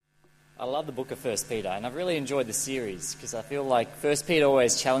I love the book of 1 Peter, and I've really enjoyed the series because I feel like 1 Peter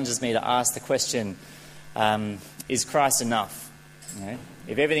always challenges me to ask the question, is Christ enough? You know,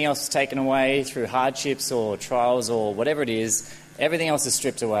 if everything else is taken away through hardships or trials or whatever it is, everything else is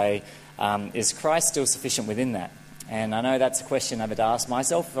stripped away, is Christ still sufficient within that? And I know that's a question I've had to ask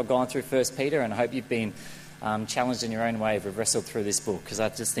myself if I've gone through 1 Peter, and I hope you've been challenged in your own way if we've wrestled through this book, because I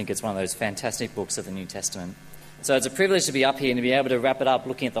just think it's one of those fantastic books of the New Testament. So it's a privilege to be up here and to be able to wrap it up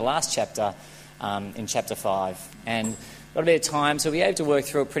looking at the last chapter in chapter 5. And got a bit of time, so we'll be able to work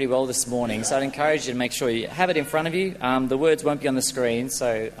through it pretty well this morning. So I'd encourage you to make sure you have it in front of you. The words won't be on the screen,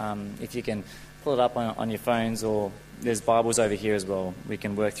 so if you can pull it up on your phones, or there's Bibles over here as well, we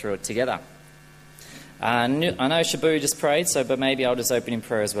can work through it together. I know Shabu just prayed, but maybe I'll just open in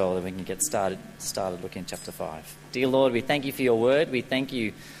prayer as well, that we can get started looking at chapter 5. Dear Lord, we thank you for your word. We thank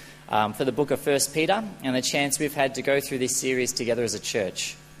you for the book of 1 Peter and the chance we've had to go through this series together as a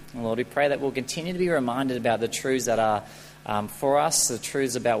church. And Lord, we pray that we'll continue to be reminded about the truths that are for us, the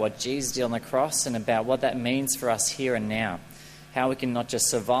truths about what Jesus did on the cross and about what that means for us here and now. How we can not just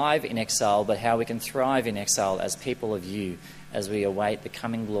survive in exile, but how we can thrive in exile as people of you as we await the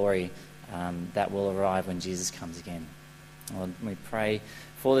coming glory that will arrive when Jesus comes again. Lord, we pray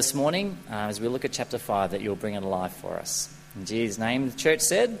for this morning as we look at chapter 5 that you'll bring it alive for us. In Jesus' name, the church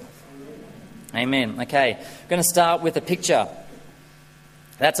said, Amen. Okay, I'm going to start with a picture.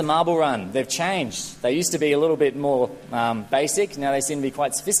 That's a marble run. They've changed. They used to be a little bit more basic. Now they seem to be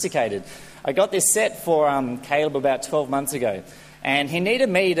quite sophisticated. I got this set for Caleb about 12 months ago, and he needed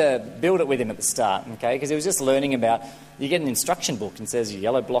me to build it with him at the start, okay, because he was just learning about, you get an instruction book and says your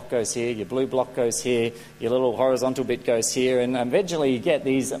yellow block goes here, your blue block goes here, your little horizontal bit goes here, and eventually you get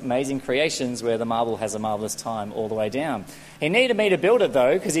these amazing creations where the marble has a marvellous time all the way down. He needed me to build it,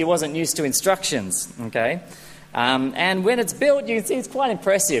 though, because he wasn't used to instructions, okay? And when it's built, you can see it's quite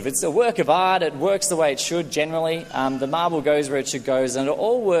impressive. It's a work of art. It works the way it should generally. The marble goes where it should go, and it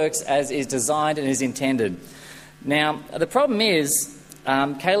all works as is designed and is intended. Now, the problem is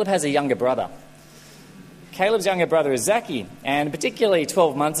Caleb has a younger brother. Caleb's younger brother is Zachy, and particularly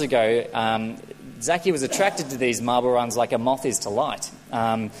 12 months ago, Zachy was attracted to these marble runs like a moth is to light.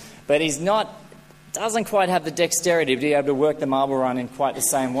 But doesn't quite have the dexterity to be able to work the marble run in quite the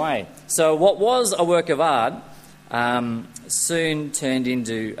same way. So what was a work of art soon turned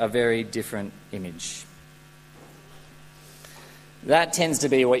into a very different image. That tends to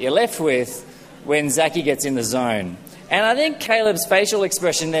be what you're left with when Zachy gets in the zone. And I think Caleb's facial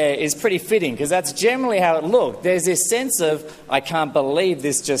expression there is pretty fitting, because that's generally how it looked. There's this sense of, I can't believe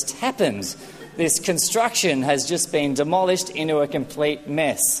this just happened. This construction has just been demolished into a complete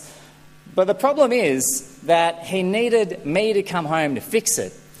mess. But the problem is that he needed me to come home to fix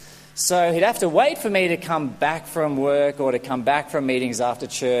it. So he'd have to wait for me to come back from work or to come back from meetings after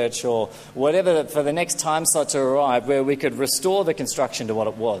church or whatever for the next time slot to arrive where we could restore the construction to what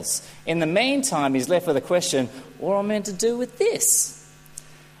it was. In the meantime, he's left with the question, what am I meant to do with this?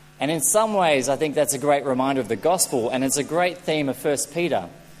 And in some ways, I think that's a great reminder of the gospel, and it's a great theme of 1 Peter.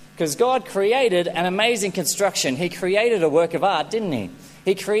 Because God created an amazing construction. He created a work of art, didn't he?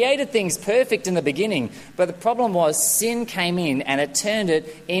 He created things perfect in the beginning, but the problem was sin came in and it turned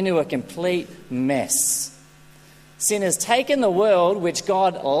it into a complete mess. Sin has taken the world, which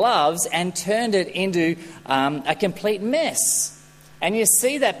God loves, and turned it into a complete mess. And you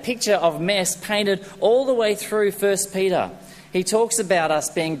see that picture of mess painted all the way through 1 Peter. He talks about us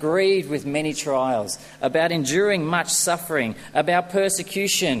being grieved with many trials, about enduring much suffering, about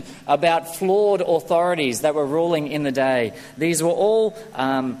persecution, about flawed authorities that were ruling in the day. These were all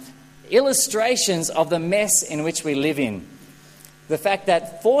illustrations of the mess in which we live in. The fact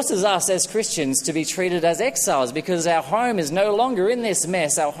that forces us as Christians to be treated as exiles because our home is no longer in this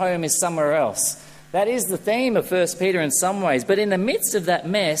mess, our home is somewhere else. That is the theme of 1 Peter in some ways. But in the midst of that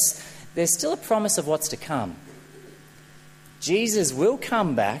mess, there's still a promise of what's to come. Jesus will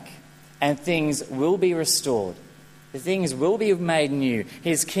come back and things will be restored. The things will be made new.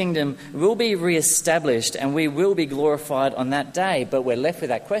 His kingdom will be reestablished and we will be glorified on that day. But we're left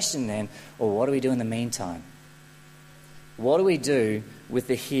with that question then, well, what do we do in the meantime? What do we do with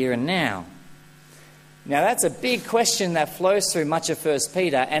the here and now? Now that's a big question that flows through much of 1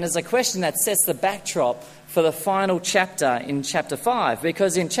 Peter, and is a question that sets the backdrop for the final chapter in chapter 5.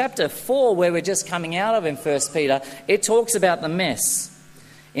 Because in chapter 4, where we're just coming out of in 1 Peter, it talks about the mess.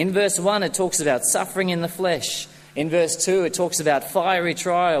 In verse 1, it talks about suffering in the flesh. In verse 2, it talks about fiery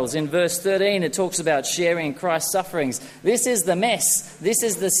trials. In verse 13, it talks about sharing in Christ's sufferings. This is the mess. This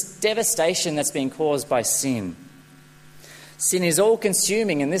is the devastation that's been caused by sin. Sin is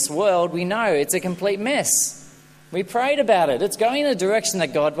all-consuming in this world. We know it's a complete mess. We prayed about it. It's going in a direction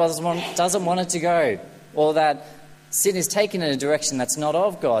that God doesn't want it to go, or that sin is taken in a direction that's not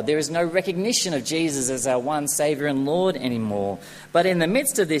of God. There is no recognition of Jesus as our one Saviour and Lord anymore. But in the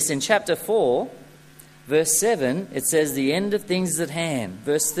midst of this, in chapter 4, verse 7, it says, the end of things is at hand.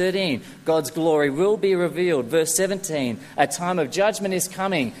 Verse 13, God's glory will be revealed. Verse 17, a time of judgment is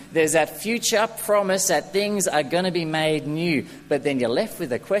coming. There's that future promise that things are going to be made new. But then you're left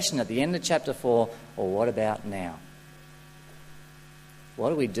with a question at the end of chapter 4, well, what about now? What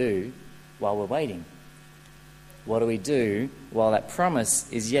do we do while we're waiting? What do we do while that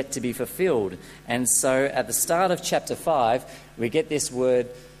promise is yet to be fulfilled? And so at the start of chapter 5, we get this word,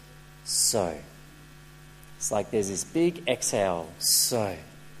 so. It's like there's this big exhale, so.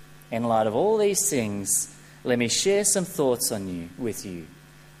 In light of all these things, let me share some thoughts with you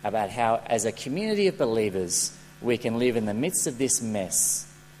about how, as a community of believers, we can live in the midst of this mess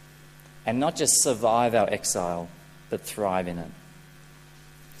and not just survive our exile, but thrive in it.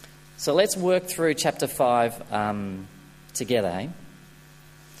 So let's work through chapter 5 together.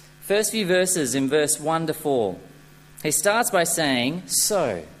 First few verses in verse 1 to 4. He starts by saying,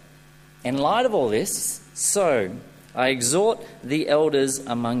 so, in light of all this, so, I exhort the elders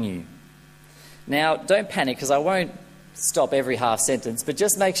among you. Now, don't panic, because I won't stop every half sentence, but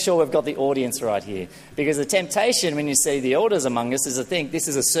just make sure we've got the audience right here. Because the temptation when you see the elders among us is to think this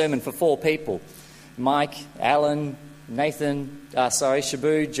is a sermon for 4 people. Mike, Alan, Nathan,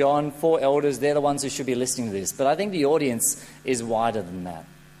 Shabu, John, 4 elders, they're the ones who should be listening to this. But I think the audience is wider than that.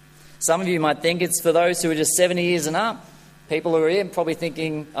 Some of you might think it's for those who are just 70 years and up. People who are here probably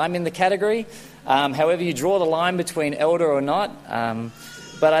thinking, I'm in the category. However you draw the line between elder or not.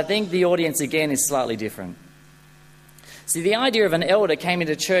 But I think the audience, again, is slightly different. See, the idea of an elder came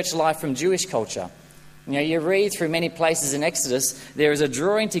into church life from Jewish culture. You know, you read through many places in Exodus, there is a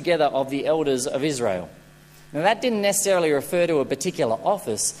drawing together of the elders of Israel. Now, that didn't necessarily refer to a particular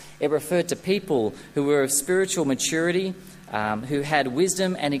office. It referred to people who were of spiritual maturity, who had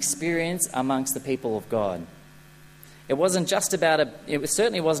wisdom and experience amongst the people of God. It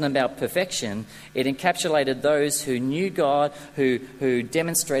certainly wasn't about perfection. It encapsulated those who knew God, who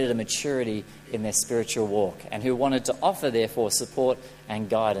demonstrated a maturity in their spiritual walk, and who wanted to offer, therefore, support and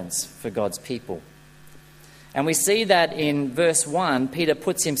guidance for God's people. And we see that in verse 1, Peter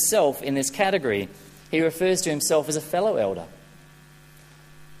puts himself in this category. He refers to himself as a fellow elder.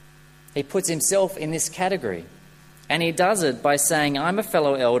 He puts himself in this category. And he does it by saying, I'm a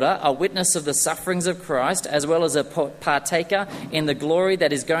fellow elder, a witness of the sufferings of Christ, as well as a partaker in the glory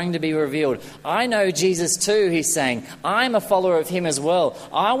that is going to be revealed. I know Jesus too, he's saying. I'm a follower of him as well.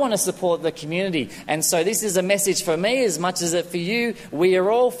 I want to support the community. And so this is a message for me as much as it for you. We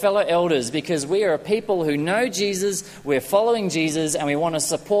are all fellow elders because we are a people who know Jesus, we're following Jesus, and we want to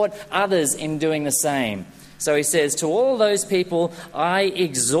support others in doing the same. So he says, to all those people, I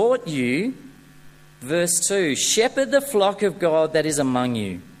exhort you. Verse 2, shepherd the flock of God that is among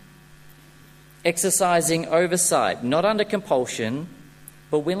you, exercising oversight, not under compulsion,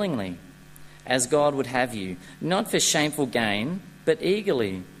 but willingly, as God would have you, not for shameful gain, but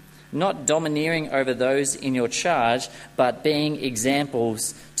eagerly, not domineering over those in your charge, but being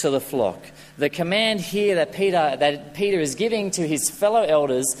examples to the flock. The command here that Peter is giving to his fellow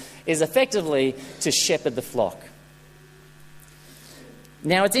elders is effectively to shepherd the flock.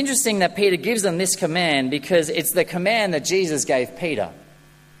 Now, it's interesting that Peter gives them this command because it's the command that Jesus gave Peter.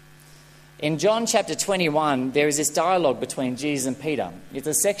 In John chapter 21, there is this dialogue between Jesus and Peter. It's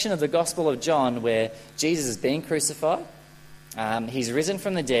a section of the Gospel of John where Jesus is being crucified. He's risen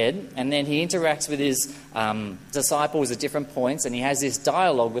from the dead, and then he interacts with his disciples at different points, and he has this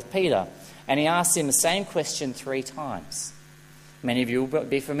dialogue with Peter. And he asks him the same question 3 times. Many of you will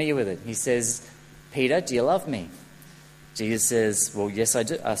be familiar with it. He says, Peter, do you love me? Jesus says, well, yes, I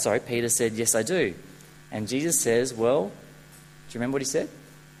do. Peter said, yes, I do. And Jesus says, well, do you remember what he said?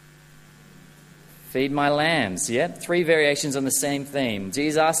 Feed my lambs. Yeah, 3 variations on the same theme.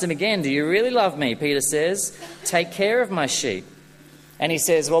 Jesus asked him again, do you really love me? Peter says, take care of my sheep. And he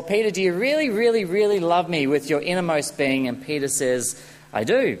says, well, Peter, do you really, really, really love me with your innermost being? And Peter says, I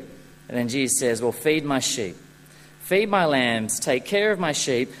do. And then Jesus says, well, feed my sheep. Feed my lambs, take care of my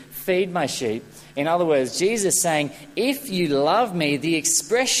sheep, feed my sheep. In other words, Jesus is saying, if you love me, the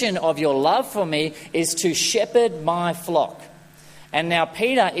expression of your love for me is to shepherd my flock. And now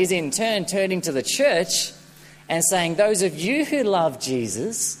Peter is in turn turning to the church and saying, those of you who love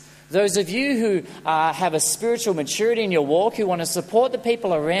Jesus, Those of you who have a spiritual maturity in your walk, who want to support the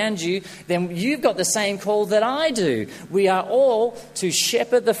people around you, then you've got the same call that I do. We are all to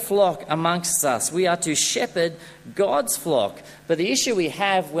shepherd the flock amongst us. We are to shepherd God's flock. But the issue we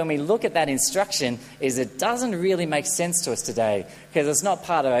have when we look at that instruction is it doesn't really make sense to us today, because it's not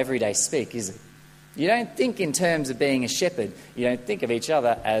part of everyday speak, is it? You don't think in terms of being a shepherd. You don't think of each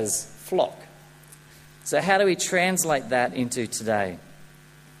other as flock. So how do we translate that into today?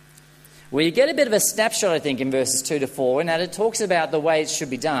 Well, you get a bit of a snapshot, I think, in verses 2 to 4, and that it talks about the way it should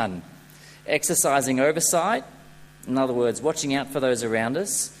be done. Exercising oversight, in other words, watching out for those around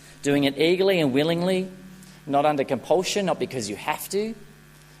us, doing it eagerly and willingly, not under compulsion, not because you have to,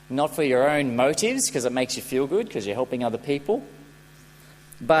 not for your own motives, because it makes you feel good, because you're helping other people.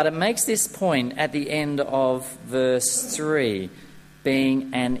 But it makes this point at the end of verse 3, being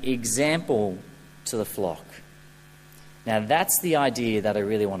an example to the flock. Now that's the idea that I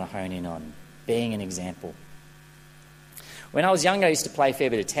really want to hone in on, being an example. When I was younger, I used to play a fair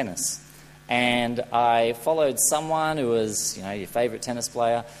bit of tennis. And I followed someone who was, your favourite tennis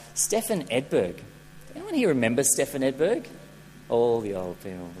player, Stefan Edberg. Anyone here remember Stefan Edberg? All the old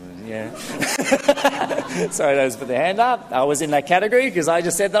people, yeah. Sorry, those put their hand up. I was in that category because I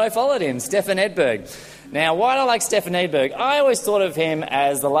just said that I followed him, Stefan Edberg. Now, why do I like Stefan Edberg? I always thought of him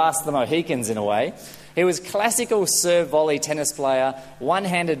as the last of the Mohicans in a way. He was classical serve volley tennis player,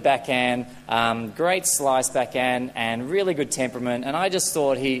 one-handed backhand, great slice backhand, and really good temperament. And I just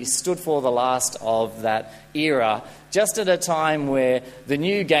thought he stood for the last of that era, just at a time where the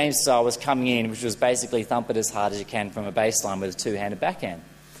new game style was coming in, which was basically thump it as hard as you can from a baseline with a two-handed backhand.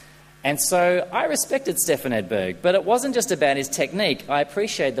 And so I respected Stefan Edberg, but it wasn't just about his technique. I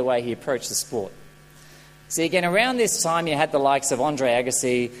appreciated the way he approached the sport. See, again, around this time, you had the likes of Andre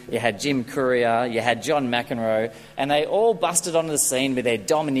Agassi, you had Jim Courier, you had John McEnroe, and they all busted onto the scene with their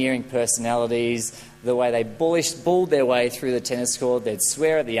domineering personalities, the way they bulled their way through the tennis court, they'd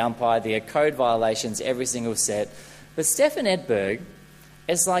swear at the umpire, they had code violations every single set. But Stefan Edberg,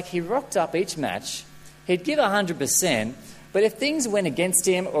 it's like he rocked up each match, he'd give 100%, but if things went against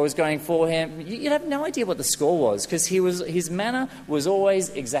him or was going for him, you'd have no idea what the score was, because his manner was always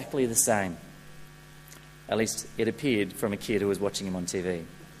exactly the same. At least it appeared from a kid who was watching him on TV.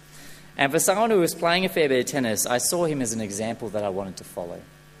 And for someone who was playing a fair bit of tennis, I saw him as an example that I wanted to follow.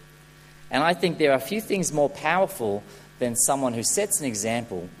 And I think there are few things more powerful than someone who sets an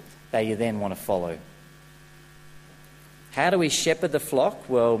example that you then want to follow. How do we shepherd the flock?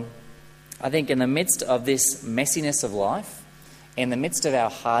 Well, I think in the midst of this messiness of life, in the midst of our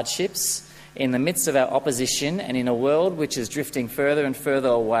hardships, in the midst of our opposition, and in a world which is drifting further and further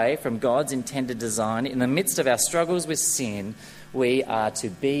away from God's intended design, in the midst of our struggles with sin, we are to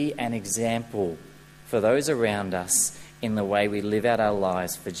be an example for those around us in the way we live out our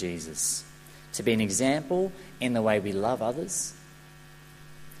lives for Jesus. To be an example in the way we love others.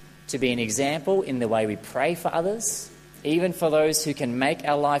 To be an example in the way we pray for others, even for those who can make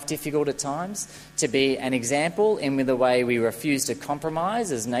our life difficult at times. To be an example in the way we refuse to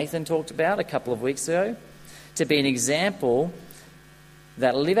compromise, as Nathan talked about a couple of weeks ago. To be an example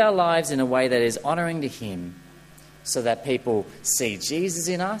that live our lives in a way that is honouring to Him, so that people see Jesus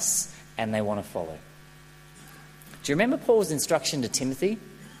in us and they want to follow. Do you remember Paul's instruction to Timothy?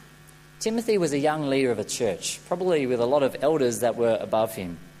 Timothy was a young leader of a church, probably with a lot of elders that were above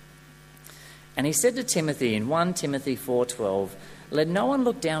him. And he said to Timothy in 1 Timothy 4:12, "Let no one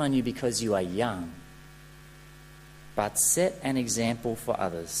look down on you because you are young, but set an example for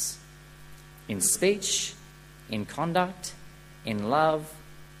others in speech, in conduct, in love,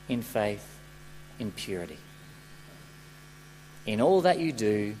 in faith, in purity. In all that you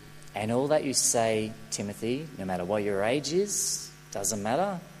do and all that you say, Timothy, no matter what your age is, doesn't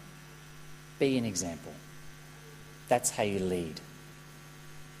matter, be an example." That's how you lead.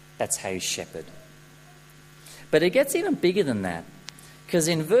 That's how you shepherd. But it gets even bigger than that, because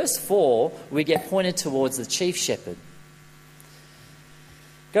in verse 4, we get pointed towards the chief shepherd.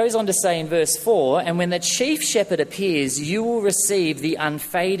 Goes on to say in verse 4, "And when the chief shepherd appears, you will receive the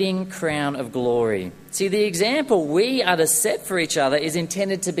unfading crown of glory." See, the example we are to set for each other is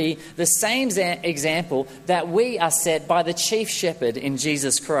intended to be the same example that we are set by the chief shepherd in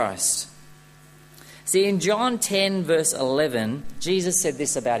Jesus Christ. See, in John 10, verse 11, Jesus said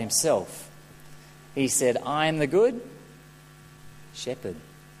this about himself. He said, "I am the good shepherd."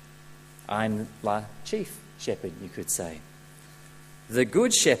 I'm the chief shepherd, you could say. The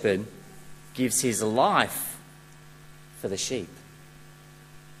good shepherd gives his life for the sheep.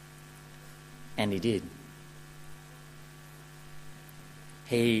 And he did.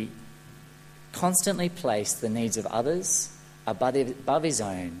 He constantly placed the needs of others above his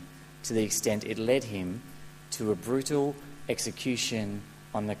own, to the extent it led him to a brutal execution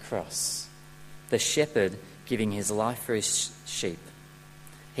on the cross. The shepherd giving his life for his sheep.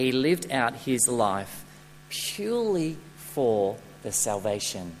 He lived out his life purely for the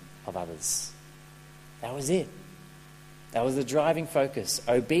salvation of others. That was it. That was the driving focus.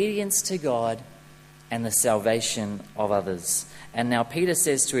 Obedience to God and the salvation of others. And now Peter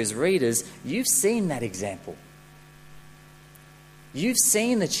says to his readers, you've seen that example. You've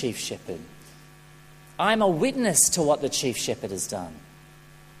seen the chief shepherd. I'm a witness to what the chief shepherd has done.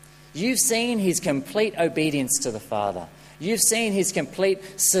 You've seen his complete obedience to the Father. You've seen his complete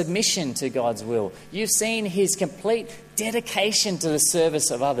submission to God's will. You've seen his complete dedication to the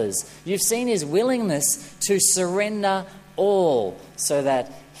service of others. You've seen his willingness to surrender all so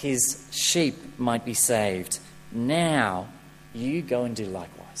that his sheep might be saved. Now, you go and do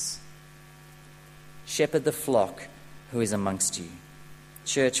likewise. Shepherd the flock who is amongst you.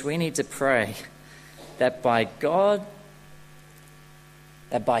 Church, we need to pray that by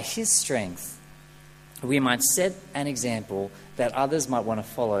his strength, we might set an example that others might want to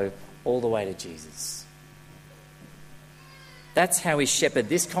follow all the way to Jesus. That's how we shepherd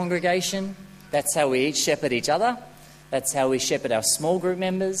this congregation. That's how we each shepherd each other. That's how we shepherd our small group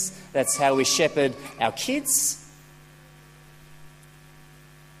members. That's how we shepherd our kids.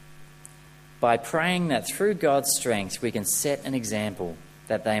 By praying that through God's strength, we can set an example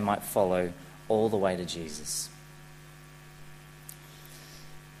that they might follow all the way to Jesus.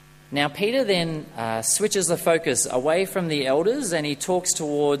 Now, Peter then switches the focus away from the elders and he talks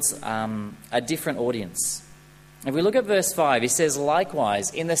towards a different audience. If we look at verse 5, he says,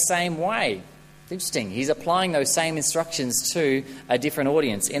 likewise, in the same way. It's interesting. He's applying those same instructions to a different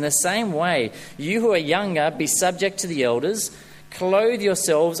audience. In the same way, you who are younger, be subject to the elders. Clothe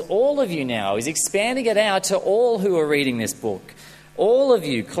yourselves, all of you now. He's expanding it out to all who are reading this book. All of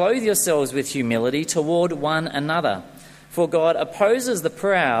you, clothe yourselves with humility toward one another. For God opposes the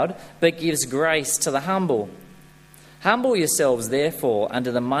proud, but gives grace to the humble. Humble yourselves, therefore,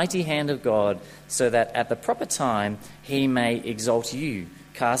 under the mighty hand of God, so that at the proper time he may exalt you,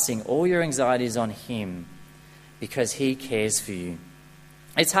 casting all your anxieties on him, because he cares for you.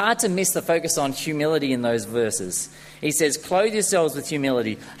 It's hard to miss the focus on humility in those verses. He says, clothe yourselves with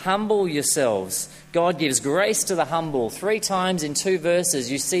humility, humble yourselves. God gives grace to the humble. 3 times in 2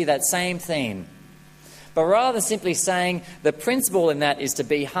 verses you see that same theme. But rather than simply saying the principle in that is to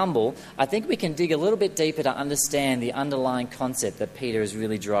be humble, I think we can dig a little bit deeper to understand the underlying concept that Peter is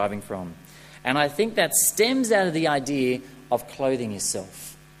really driving from. And I think that stems out of the idea of clothing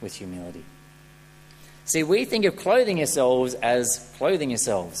yourself with humility. See, we think of clothing yourselves as clothing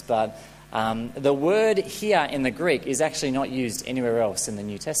yourselves, but the word here in the Greek is actually not used anywhere else in the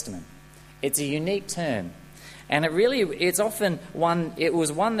New Testament. It's a unique term. And it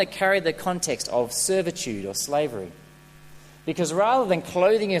was one that carried the context of servitude or slavery. Because rather than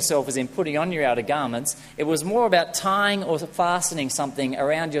clothing yourself as in putting on your outer garments, it was more about tying or fastening something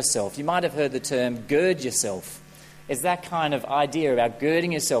around yourself. You might have heard the term gird yourself. It's that kind of idea about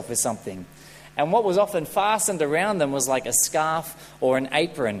girding yourself with something. And what was often fastened around them was like a scarf or an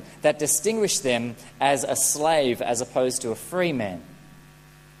apron that distinguished them as a slave as opposed to a free man.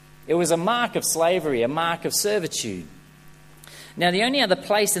 It was a mark of slavery, a mark of servitude. Now, the only other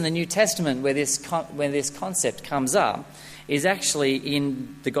place in the New Testament where this concept comes up is actually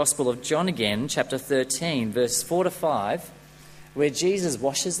in the Gospel of John again, chapter 13, verse 4 to 5, where Jesus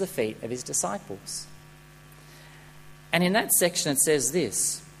washes the feet of his disciples. And in that section it says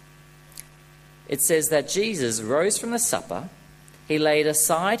this. It says that Jesus rose from the supper, he laid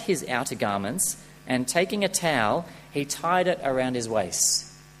aside his outer garments, and taking a towel, he tied it around his waist.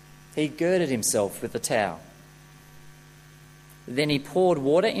 He girded himself with the towel. Then he poured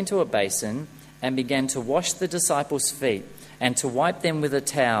water into a basin and began to wash the disciples' feet and to wipe them with a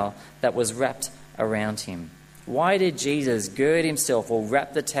towel that was wrapped around him. Why did Jesus gird himself or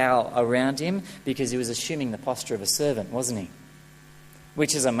wrap the towel around him? Because he was assuming the posture of a servant, wasn't he?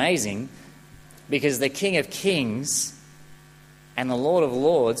 Which is amazing, because the King of Kings and the Lord of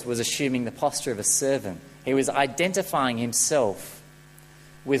Lords was assuming the posture of a servant. He was identifying himself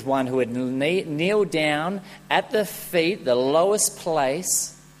with one who had kneeled down at the feet, the lowest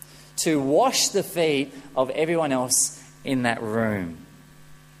place, to wash the feet of everyone else in that room.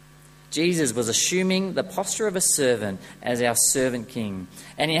 Jesus was assuming the posture of a servant as our servant king.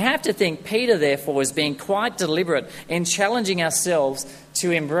 And you have to think Peter, therefore, was being quite deliberate in challenging ourselves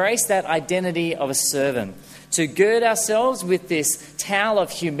to embrace that identity of a servant, to gird ourselves with this towel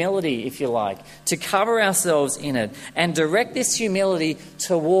of humility, if you like, to cover ourselves in it and direct this humility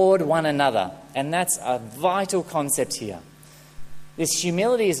toward one another. And that's a vital concept here. This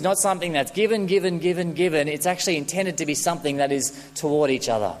humility is not something that's given. It's actually intended to be something that is toward each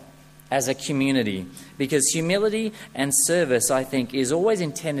other as a community. Because humility and service, I think, is always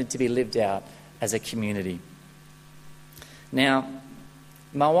intended to be lived out as a community. Now,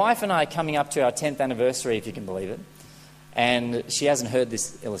 my wife and I are coming up to our 10th anniversary, if you can believe it. And she hasn't heard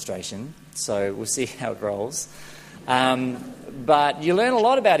this illustration, so we'll see how it rolls. But you learn a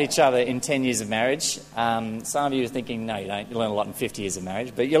lot about each other in 10 years of marriage. Some of you are thinking, no, you don't. You learn a lot in 50 years of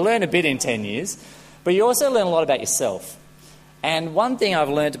marriage. But you learn a bit in 10 years. But you also learn a lot about yourself. And one thing I've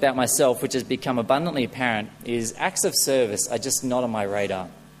learned about myself, which has become abundantly apparent, is acts of service are just not on my radar.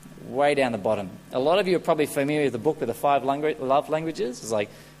 Way down the bottom. A lot of you are probably familiar with the book with the 5 love languages. It's like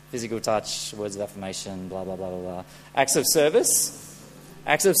physical touch, words of affirmation, blah, blah, blah, blah, blah. Acts of service.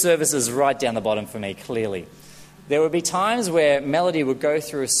 Acts of service is right down the bottom for me, clearly. There would be times where Melody would go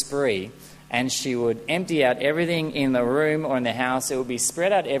through a spree and she would empty out everything in the room or in the house. It would be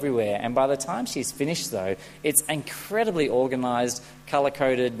spread out everywhere. And by the time she's finished, though, it's incredibly organised,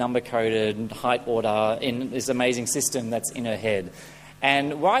 colour-coded, number-coded, height order in this amazing system that's in her head.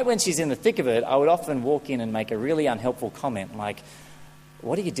 And right when she's in the thick of it, I would often walk in and make a really unhelpful comment like,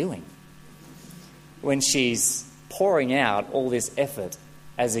 "What are you doing?" When she's pouring out all this effort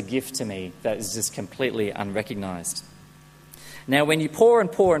as a gift to me that is just completely unrecognised. Now, when you pour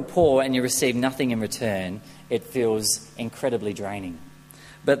and pour and pour and you receive nothing in return, it feels incredibly draining.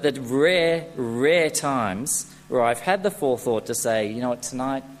 But the rare times where I've had the forethought to say, you know what,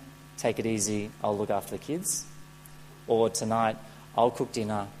 tonight, take it easy, I'll look after the kids. Or tonight, I'll cook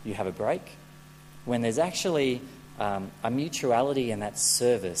dinner, you have a break. When there's actually a mutuality in that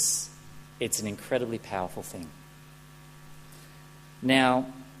service, it's an incredibly powerful thing. Now,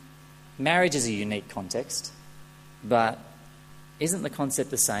 marriage is a unique context, but isn't the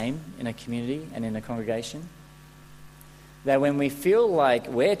concept the same in a community and in a congregation? That when we feel like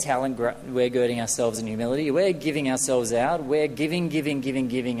we're girding ourselves in humility, we're giving ourselves out, we're giving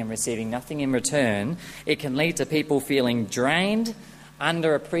and receiving nothing in return, it can lead to people feeling drained,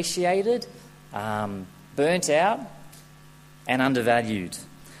 underappreciated, burnt out, and undervalued.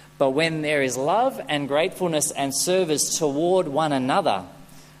 But when there is love and gratefulness and service toward one another,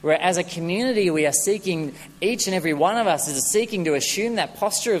 where as a community we are seeking, each and every one of us is seeking to assume that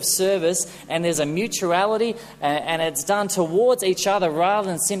posture of service, and there's a mutuality and it's done towards each other rather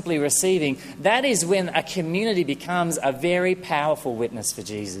than simply receiving, that is when a community becomes a very powerful witness for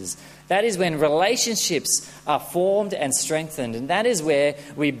Jesus. That is when relationships are formed and strengthened. And that is where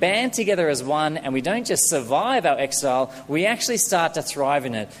we band together as one, and we don't just survive our exile, we actually start to thrive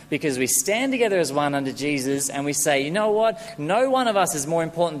in it, because we stand together as one under Jesus and we say, you know what? No one of us is more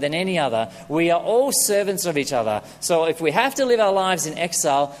important than any other. We are all servants of each other. So if we have to live our lives in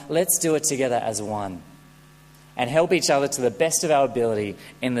exile, let's do it together as one and help each other to the best of our ability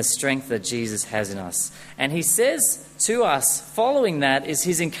in the strength that Jesus has in us. And he says to us, following that is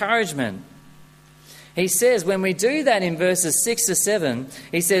his encouragement. He says, when we do that in verses 6 to 7,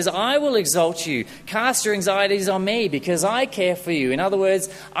 he says, I will exalt you. Cast your anxieties on me because I care for you. In other words,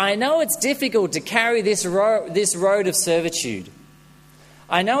 I know it's difficult to carry this road of servitude.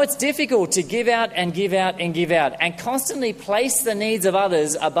 I know it's difficult to give out and give out and give out and constantly place the needs of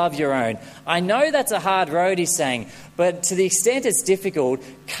others above your own. I know that's a hard road, he's saying, but to the extent it's difficult,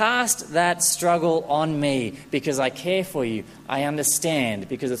 cast that struggle on me because I care for you. I understand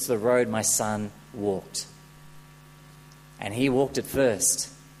because it's the road my son walked. And he walked it first.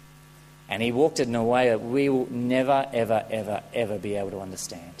 And he walked it in a way that we will never, ever, ever, ever be able to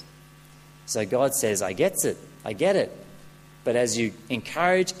understand. So God says, I get it. But as you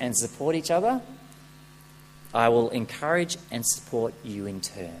encourage and support each other, I will encourage and support you in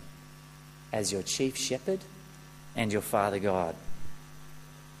turn as your chief shepherd and your Father God.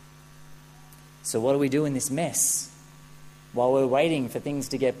 So what do we do in this mess? While we're waiting for things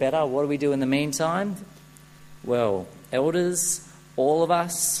to get better, what do we do in the meantime? Well, elders, all of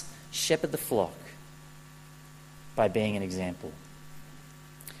us, shepherd the flock by being an example.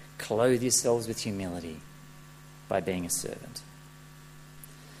 Clothe yourselves with humility by being a servant.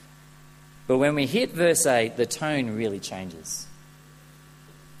 But when we hit verse 8, the tone really changes.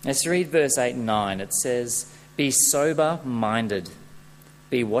 Let's read verse 8 and 9. It says, be sober-minded,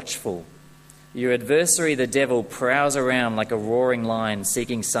 be watchful. Your adversary, the devil, prowls around like a roaring lion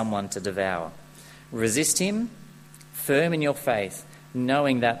seeking someone to devour. Resist him, firm in your faith,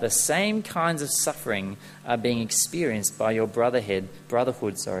 knowing that the same kinds of suffering are being experienced by your brotherhood,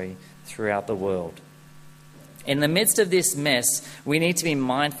 throughout the world. In the midst of this mess, we need to be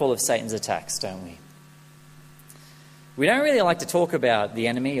mindful of Satan's attacks, don't we? We don't really like to talk about the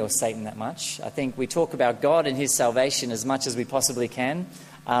enemy or Satan that much. I think we talk about God and his salvation as much as we possibly can.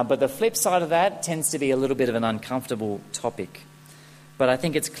 But the flip side of that tends to be a little bit of an uncomfortable topic. But I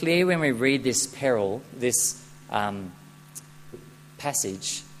think it's clear when we read this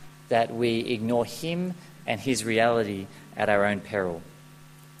passage, that we ignore him and his reality at our own peril.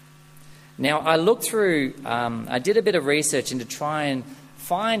 Now, I looked through, I did a bit of research into try and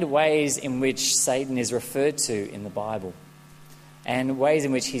find ways in which Satan is referred to in the Bible and ways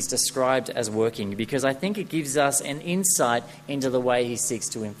in which he's described as working, because I think it gives us an insight into the way he seeks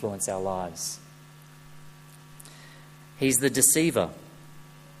to influence our lives. He's the deceiver,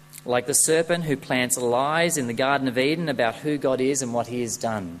 like the serpent who plants lies in the Garden of Eden about who God is and what he has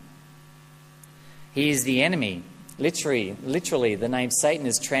done. He is the enemy. Literally, the name Satan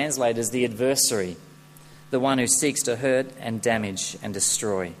is translated as the adversary, the one who seeks to hurt and damage and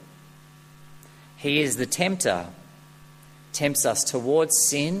destroy. He is the tempter, tempts us towards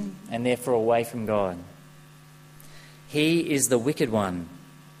sin and therefore away from God. He is the wicked one,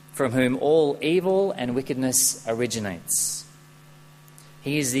 from whom all evil and wickedness originates.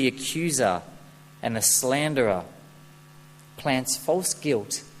 He is the accuser and the slanderer, plants false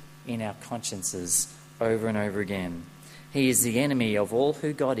guilt in our consciences over and over again. He is the enemy of all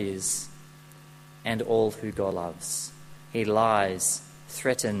who God is and all who God loves. He lies,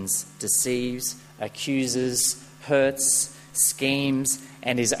 threatens, deceives, accuses, hurts, schemes,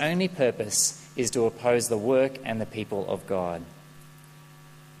 and his only purpose is to oppose the work and the people of God.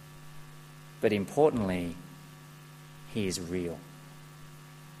 But importantly, he is real.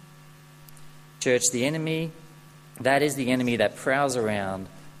 Church, the enemy, that is the enemy that prowls around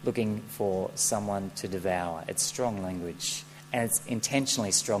looking for someone to devour. It's strong language, and it's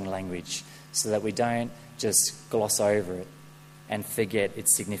intentionally strong language so that we don't just gloss over it and forget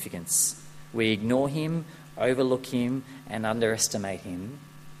its significance. We ignore him, overlook him, and underestimate him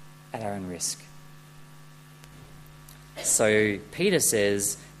at our own risk. So Peter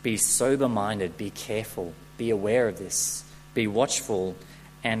says, be sober-minded, be careful, be aware of this, be watchful,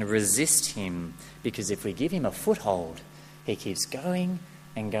 and resist him, because if we give him a foothold, he keeps going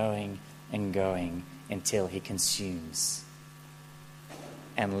and going and going until he consumes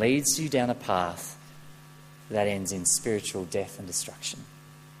and leads you down a path that ends in spiritual death and destruction.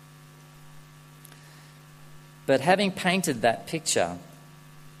 But having painted that picture,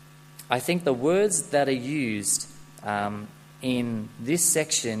 I think the words that are used in this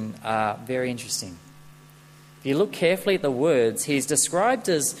section are very interesting. If you look carefully at the words, he's described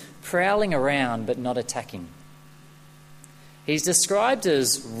as prowling around but not attacking. He's described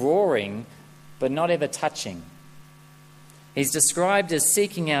as roaring but not ever touching. He's described as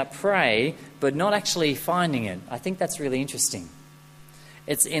seeking out prey but not actually finding it. I think that's really interesting.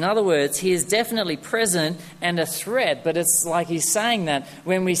 It's, in other words, he is definitely present and a threat, but it's like he's saying that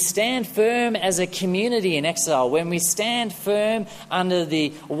when we stand firm as a community in exile, when we stand firm under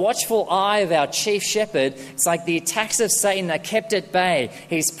the watchful eye of our chief shepherd, it's like the attacks of Satan are kept at bay.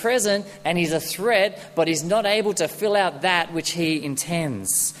 He's present and he's a threat, but he's not able to fill out that which he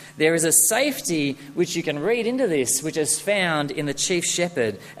intends. There is a safety which you can read into this, which is found in the chief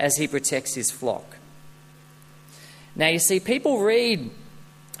shepherd as he protects his flock. Now, you see, people read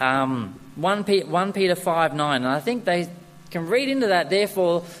 1 Peter 5:9, and I think they can read into that.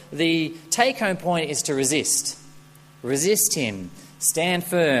 Therefore, the take-home point is to resist. Resist him. Stand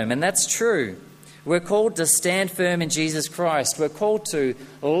firm. And that's true. We're called to stand firm in Jesus Christ. We're called to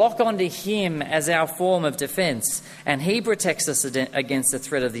lock onto him as our form of defense, and he protects us against the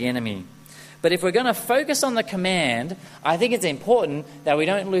threat of the enemy. But if we're going to focus on the command, I think it's important that we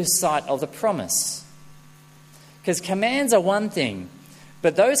don't lose sight of the promise. Because commands are one thing,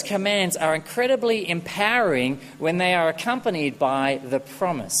 but those commands are incredibly empowering when they are accompanied by the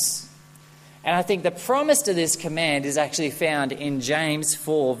promise. And I think the promise to this command is actually found in James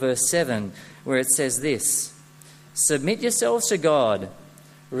 4 verse 7, where it says this: submit yourselves to God,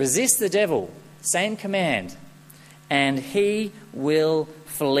 resist the devil, same command, and he will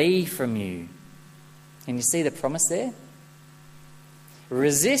flee from you. And you see the promise there?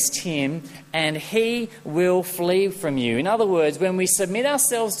 Resist him and he will flee from you. In other words, when we submit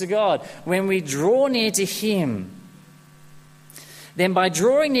ourselves to God, when we draw near to him, then by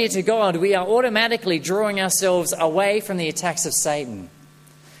drawing near to God, we are automatically drawing ourselves away from the attacks of Satan.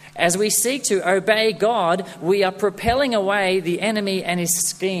 As we seek to obey God, we are propelling away the enemy and his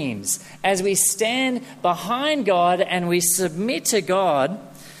schemes. As we stand behind God and we submit to God,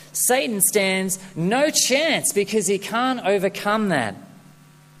 Satan stands no chance because he can't overcome that.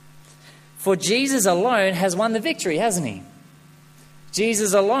 For Jesus alone has won the victory, hasn't he?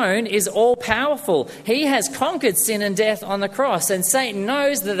 Jesus alone is all-powerful. He has conquered sin and death on the cross, and Satan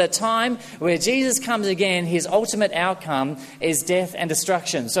knows that the time where Jesus comes again, his ultimate outcome is death and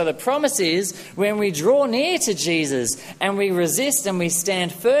destruction. So the promise is, when we draw near to Jesus and we resist and we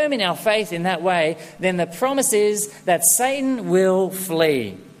stand firm in our faith in that way, then the promise is that Satan will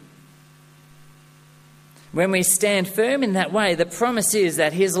flee. When we stand firm in that way, the promise is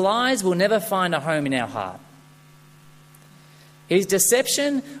that his lies will never find a home in our heart. His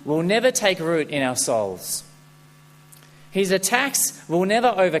deception will never take root in our souls. His attacks will never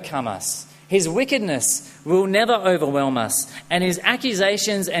overcome us. His wickedness will never overwhelm us. And his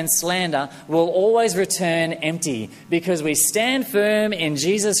accusations and slander will always return empty, because we stand firm in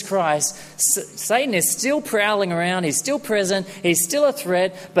Jesus Christ. Satan is still prowling around. He's still present. He's still a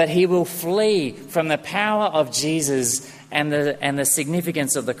threat, but he will flee from the power of Jesus and the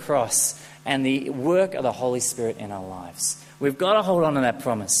significance of the cross and the work of the Holy Spirit in our lives. We've got to hold on to that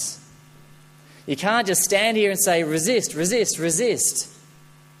promise. You can't just stand here and say, resist, resist, resist.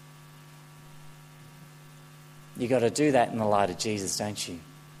 You've got to do that in the light of Jesus, don't you?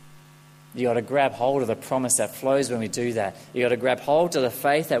 You've got to grab hold of the promise that flows when we do that. You've got to grab hold of the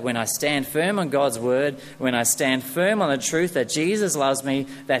faith that when I stand firm on God's word, when I stand firm on the truth that Jesus loves me,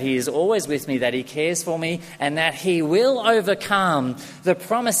 that he is always with me, that he cares for me, and that he will overcome, the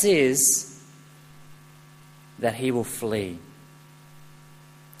promise is that he will flee.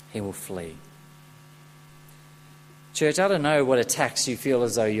 He will flee. Church, I don't know what attacks you feel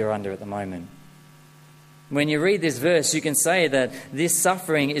as though you're under at the moment. When you read this verse, you can say that this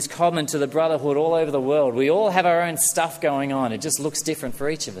suffering is common to the brotherhood all over the world. We all have our own stuff going on. It just looks different for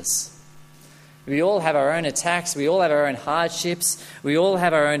each of us. We all have our own attacks. We all have our own hardships. We all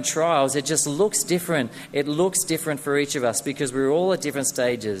have our own trials. It just looks different. It looks different for each of us because we're all at different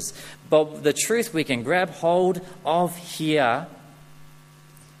stages. But the truth we can grab hold of here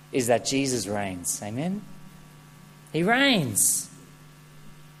is that Jesus reigns. Amen? He reigns.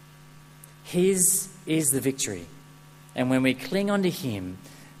 His is the victory. And when we cling onto him,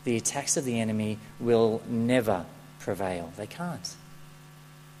 the attacks of the enemy will never prevail. They can't.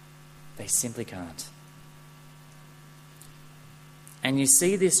 They simply can't. And you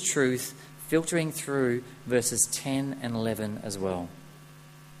see this truth filtering through verses 10 and 11 as well.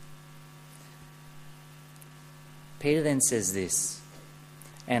 Peter then says this,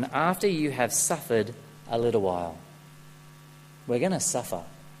 and after you have suffered a little while. We're going to suffer.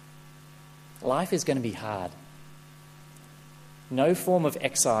 Life is going to be hard. No form of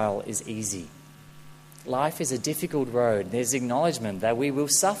exile is easy. Life is a difficult road. There's acknowledgement that we will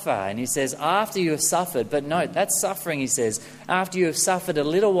suffer. And he says, after you have suffered, but note, that's suffering, he says, after you have suffered a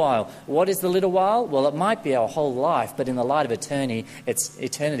little while. What is the little while? Well, it might be our whole life, but in the light of eternity, it's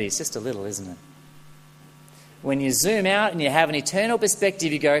just a little, isn't it? When you zoom out and you have an eternal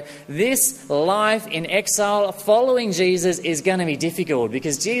perspective, you go, this life in exile following Jesus is going to be difficult,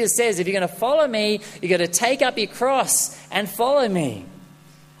 because Jesus says, if you're going to follow me, you've got to take up your cross and follow me.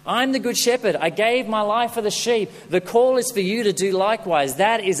 I'm the good shepherd. I gave my life for the sheep. The call is for you to do likewise.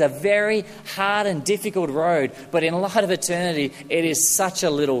 That is a very hard and difficult road, but in light of eternity, it is such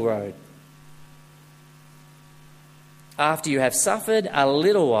a little road. After you have suffered a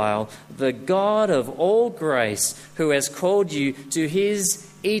little while, the God of all grace, who has called you to his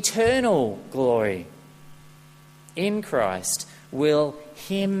eternal glory in Christ, will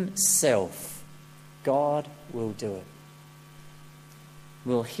himself, God will do it,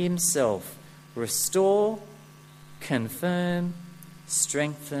 will himself restore, confirm,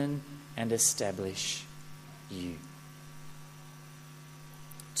 strengthen, and establish you.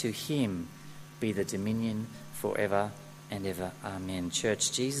 To him be the dominion forever and ever. Amen.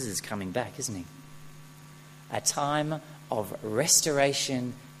 Church, Jesus is coming back, isn't he? A time of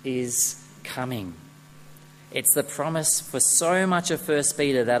restoration is coming. It's the promise for so much of 1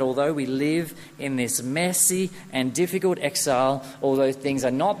 Peter that although we live in this messy and difficult exile, although things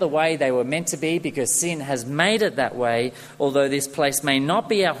are not the way they were meant to be because sin has made it that way, although this place may not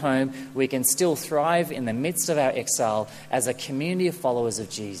be our home, we can still thrive in the midst of our exile as a community of followers of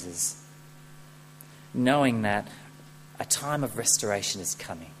Jesus, knowing that a time of restoration is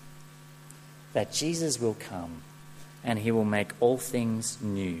coming, that Jesus will come and he will make all things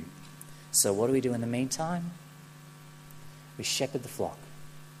new. So what do we do in the meantime? We shepherd the flock.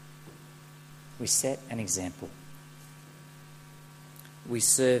 We set an example. We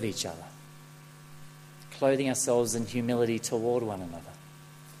serve each other, clothing ourselves in humility toward one another.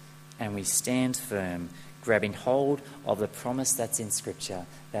 And we stand firm, grabbing hold of the promise that's in Scripture,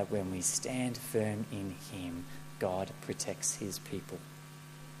 that when we stand firm in him, God protects his people.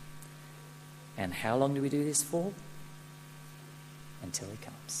 And how long do we do this for? until he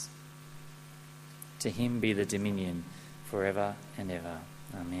comes. To him be the dominion forever and ever.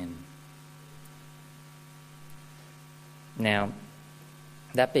 Amen. Now,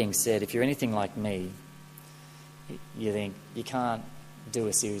 that being said, if you're anything like me, you think you can't do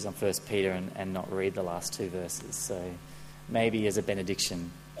a series on 1 Peter and not read the last two verses. So maybe as a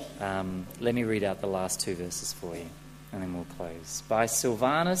benediction, let me read out the last two verses for you, and then we'll close. By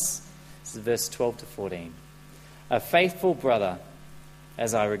Silvanus, this is verse 12 to 14. A faithful brother,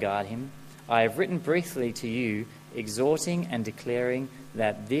 as I regard him, I have written briefly to you, exhorting and declaring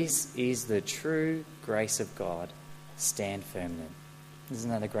that this is the true grace of God. Stand firm then. Isn't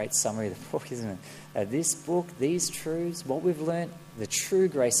that a great summary of the book, isn't it? This book, these truths, what we've learnt, the true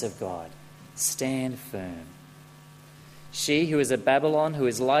grace of God. Stand firm. She who is at Babylon, who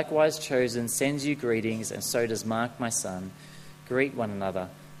is likewise chosen, sends you greetings, and so does Mark, my son. Greet one another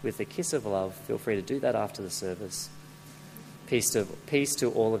with a kiss of love. Feel free to do that after the service. Peace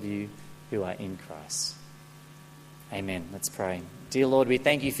to all of you who are in Christ. Amen. Let's pray. Dear Lord, we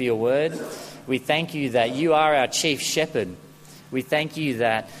thank you for your word. We thank you that you are our chief shepherd. We thank you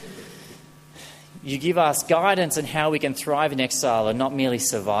that you give us guidance on how we can thrive in exile and not merely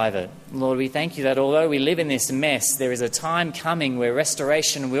survive it. Lord, we thank you that although we live in this mess, there is a time coming where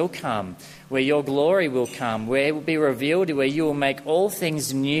restoration will come, where your glory will come, where it will be revealed, where you will make all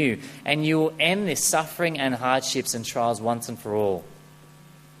things new, and you will end this suffering and hardships and trials once and for all.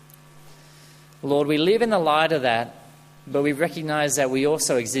 Lord, we live in the light of that, but we recognize that we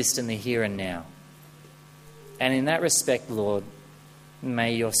also exist in the here and now. And in that respect, Lord,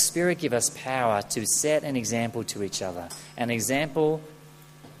 may your Spirit give us power to set an example to each other, an example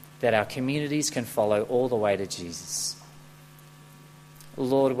that our communities can follow all the way to Jesus.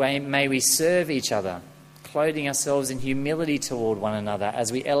 Lord, may we serve each other, clothing ourselves in humility toward one another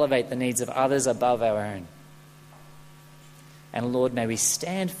as we elevate the needs of others above our own. And Lord, may we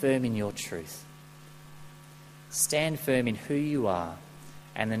stand firm in your truth. Stand firm in who you are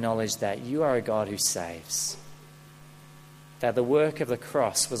and the knowledge that you are a God who saves. That the work of the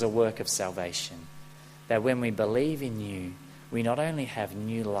cross was a work of salvation. That when we believe in you, we not only have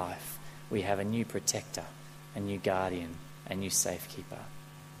new life, we have a new protector, a new guardian, a new safekeeper,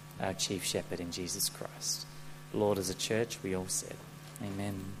 our chief shepherd in Jesus Christ. Lord, as a church, we all said,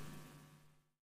 amen.